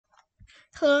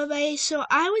Hello everybody, so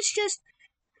I was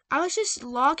just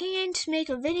logging in to make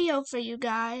a video for you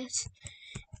guys,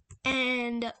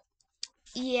 and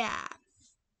yeah,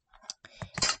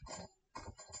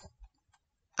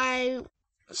 I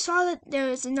saw that there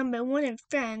was a number 1 in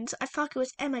friends. I thought it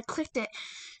was M. I clicked it,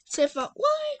 so I thought,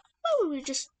 why would we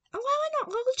just, why not?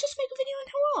 Well, let's just make a video on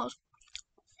her world.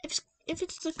 If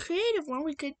it's the creative one,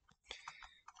 we could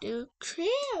do a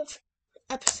creative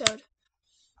episode.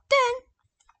 Then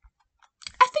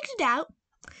I figured out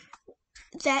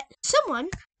that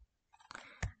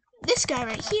this guy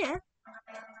right here,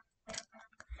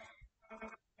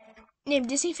 named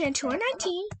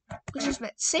DisneyFan219, which is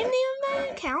the same name of my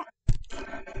account.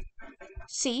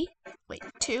 Wait.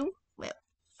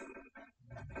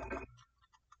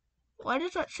 Why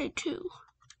does that say 2?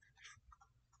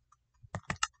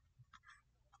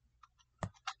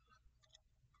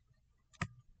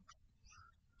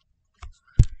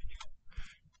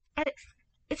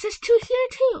 It says 2 here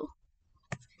too.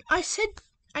 I said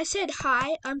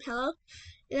hi, hello,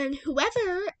 and then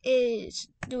whoever is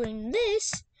doing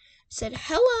this said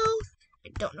hello. I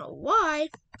don't know why,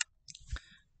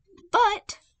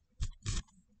 but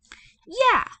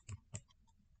yeah,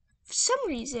 for some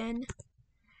reason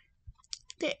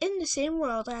they're in the same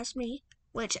world as me,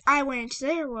 which I went into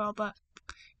their world, but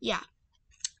yeah,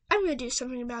 I'm gonna do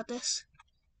something about this.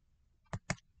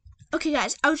 Okay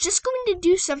guys, I was just going to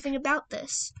do something about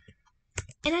this,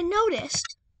 and I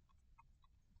noticed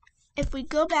if we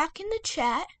go back in the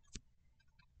chat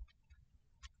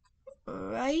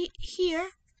right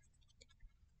here,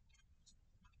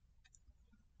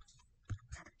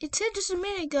 it said just a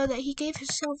minute ago that he gave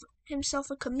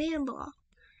himself a command block.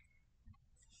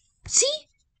 See?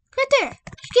 Right there.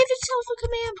 He gave himself a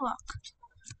command block.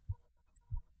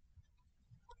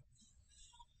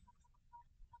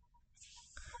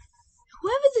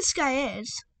 Whoever this guy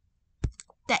is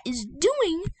that is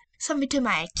doing something to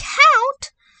my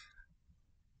account,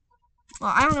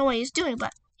 well, I don't know what he's doing,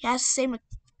 but he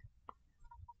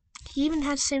even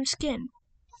has the same skin.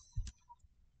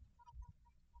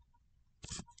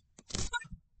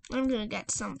 I'm gonna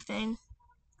get something.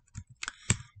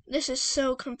 This is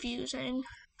so confusing.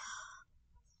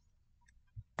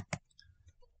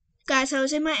 Guys, I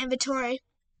was in my inventory,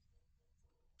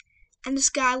 and this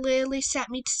guy literally set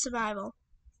me to survival.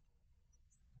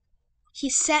 He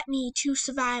set me to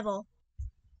survival.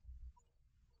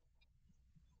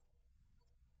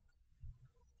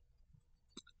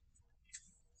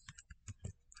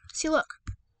 See, look.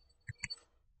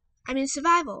 I'm in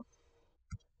survival.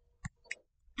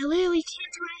 I literally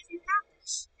can't do anything about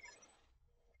this.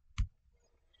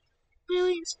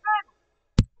 Really in survival.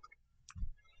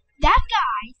 That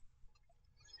guy.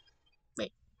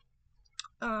 Wait.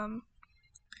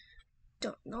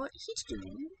 Don't know what he's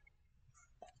doing.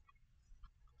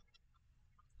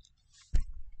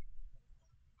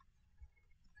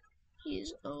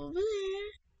 He's over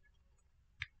there.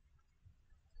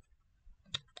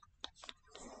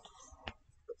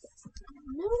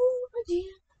 No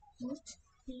idea what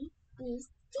he is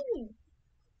doing.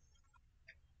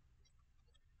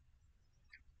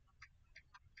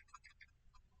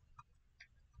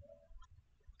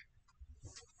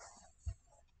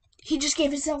 He just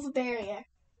gave himself a barrier.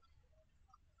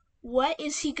 What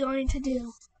is he going to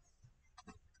do?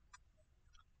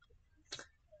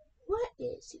 What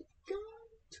is he going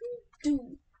to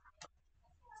do?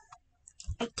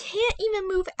 I can't even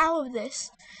move out of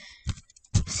this.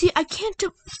 See, I can't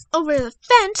jump over the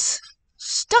fence.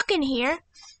 Stuck in here.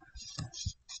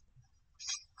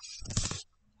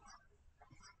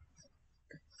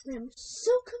 I'm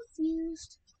so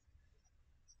confused.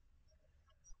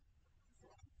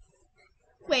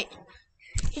 Wait,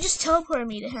 he just teleported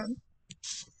me to him.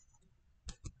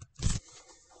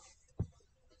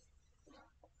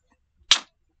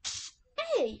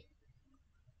 Hey!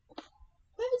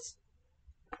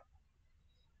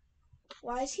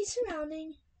 Why is he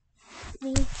surrounding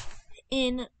me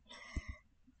in...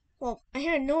 Well, I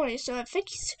hear a noise, so I think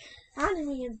he's surrounding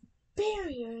me in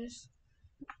barriers.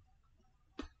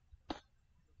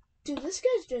 Dude, this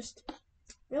guy's just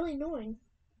really annoying.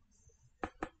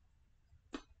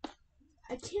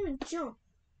 I can't even jump.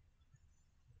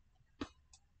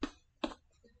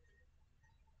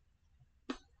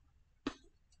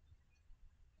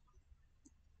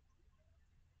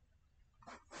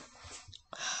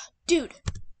 Dude,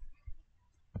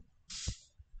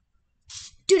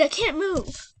 I can't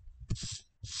move.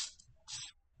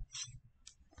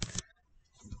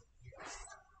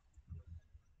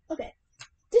 Okay,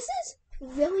 this is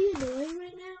really annoying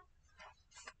right now.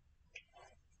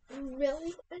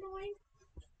 Really annoying.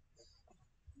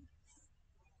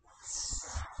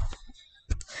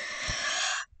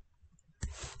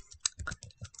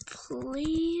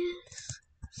 Please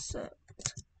set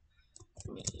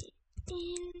me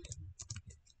in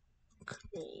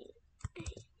creative.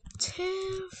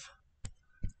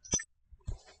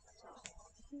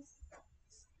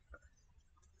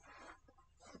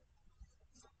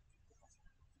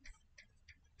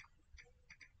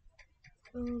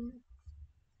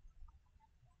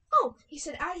 Oh, he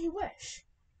said, as you wish.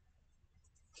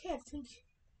 Okay, I think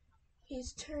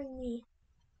he's turned me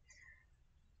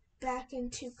back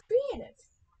into creative.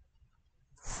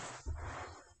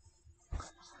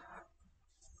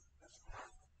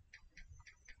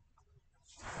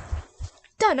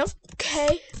 Done.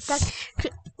 Okay, back.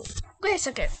 Wait a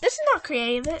second. This is not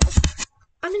creative.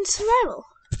 I'm in survival.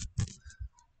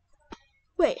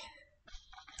 Wait.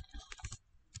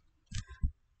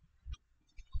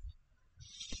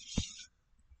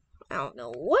 I don't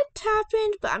know what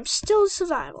happened, but I'm still in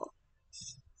survival.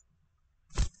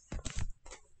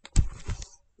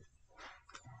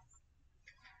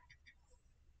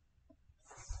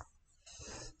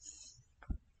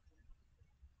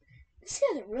 This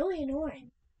guy's really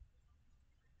annoying.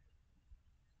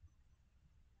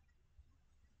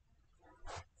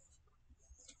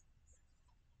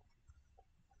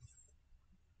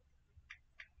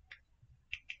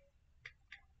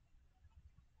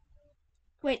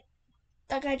 Wait,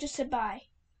 that guy just said bye.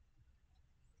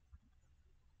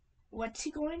 What's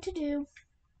he going to do?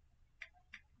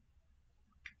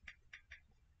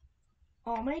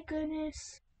 Oh my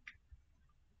goodness.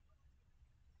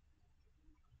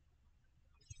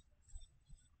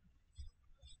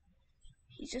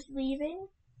 He's just leaving.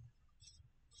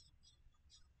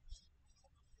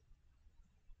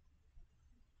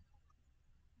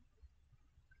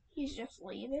 He's just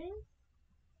leaving.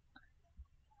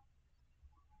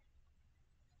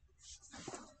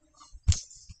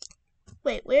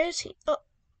 Wait, where is he? Oh.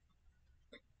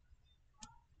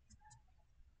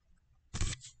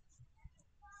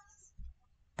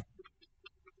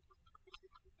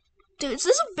 Dude, is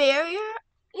this a barrier?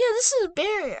 Yeah, this is a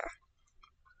barrier.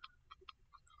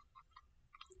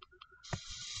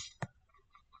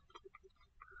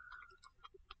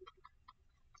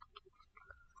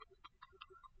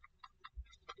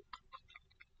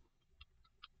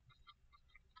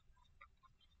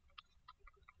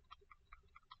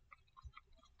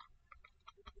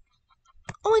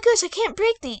 Oh my gosh, I can't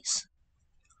break these.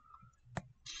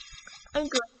 I'm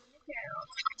going down.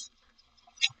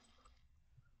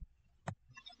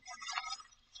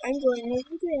 I'm going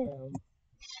underground.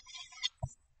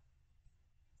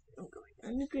 I'm going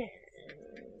underground.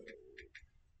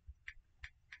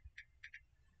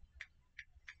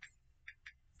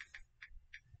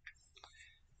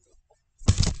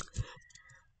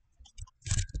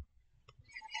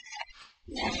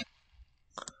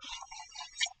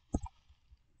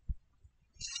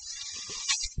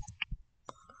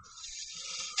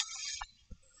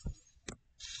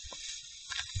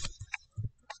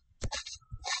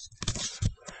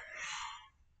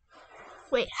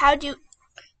 Wait, how do you...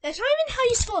 That's not even how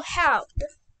you spell how.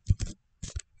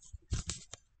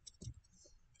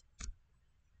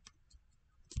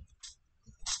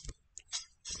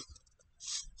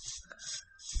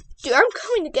 Dude, I'm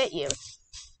coming to get you.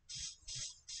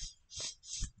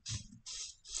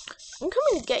 I'm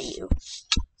coming to get you.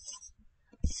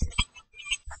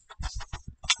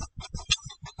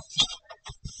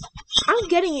 I'm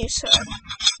getting you, sir.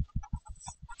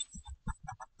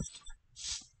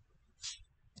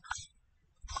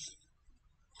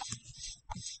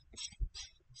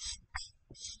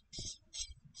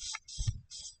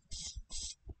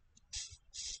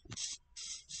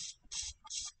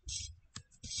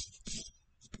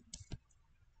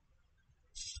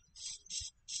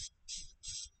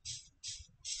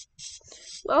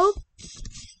 Well,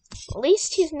 at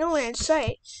least he's nowhere in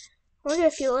sight. I wonder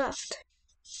if he left.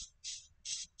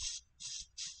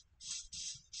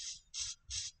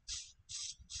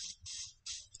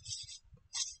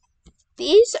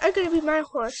 These are going to be my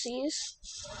horsies.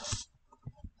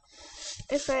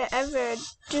 If I ever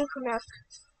do come out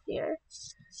here.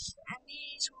 And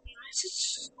these will be my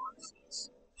sister's horsies.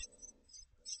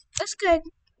 That's good.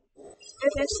 I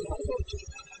guess.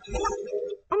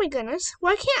 Oh my goodness.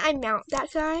 Why can't I mount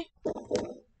that guy?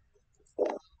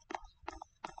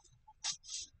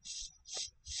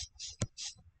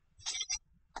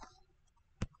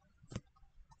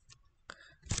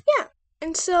 Yeah.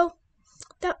 And so,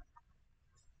 that...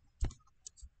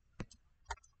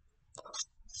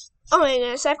 Oh my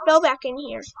goodness, I fell back in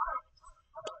here.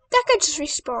 That guy just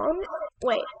respawned.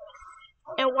 Wait.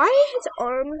 And why are his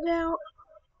arms out?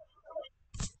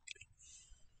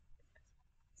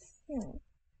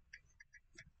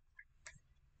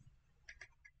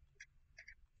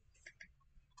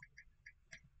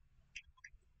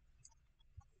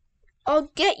 I'll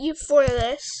get you for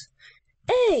this.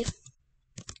 Hey,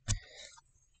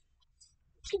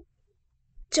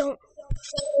 don't.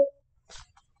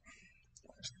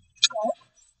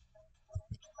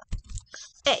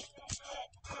 Hey,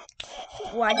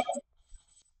 why?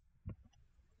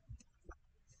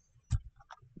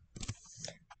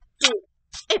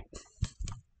 Hey,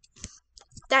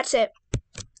 that's it.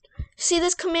 See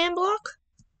this command block?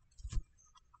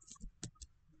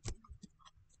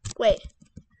 Wait,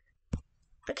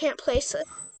 I can't place it.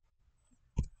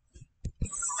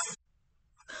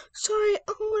 Sorry,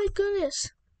 oh my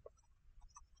goodness.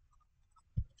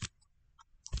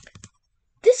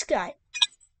 This guy.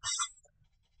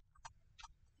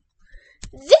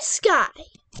 This guy.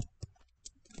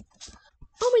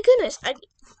 Oh my goodness.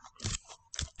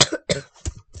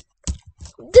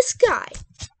 This guy.